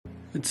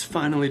It's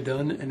finally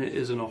done, and it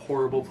is in a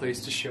horrible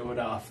place to show it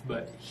off,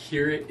 but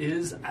here it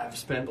is. I've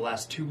spent the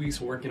last 2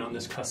 weeks working on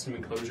this custom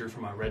enclosure for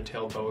my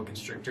red-tailed boa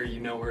constrictor. You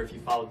know her if you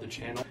followed the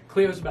channel.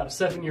 Cleo's about a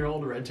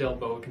 7-year-old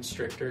red-tailed boa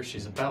constrictor.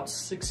 She's about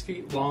 6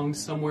 feet long,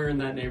 somewhere in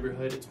that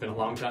neighborhood. It's been a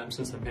long time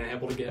since I've been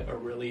able to get a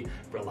really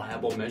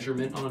reliable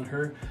measurement on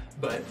her,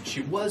 but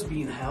she was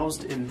being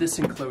housed in this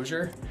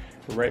enclosure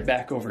right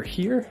back over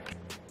here,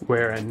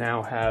 where I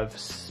now have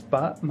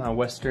Spot, my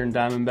western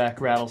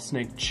diamondback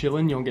rattlesnake,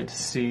 chilling. You'll get to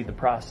see the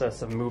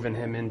process of moving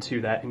him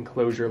into that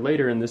enclosure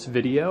later in this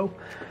video.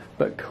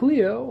 But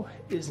Cleo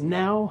is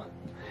now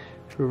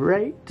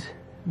right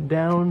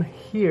down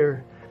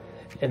here.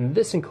 And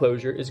this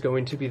enclosure is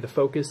going to be the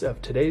focus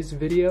of today's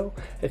video.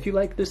 If you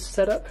like this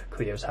setup,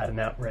 Cleo's hiding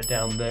out right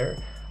down there.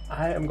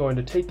 I am going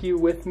to take you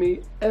with me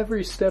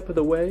every step of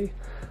the way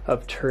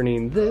of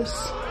turning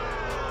this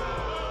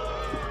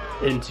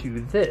into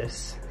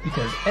this,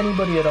 because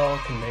anybody at all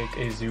can make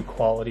a zoo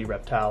quality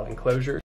reptile enclosure.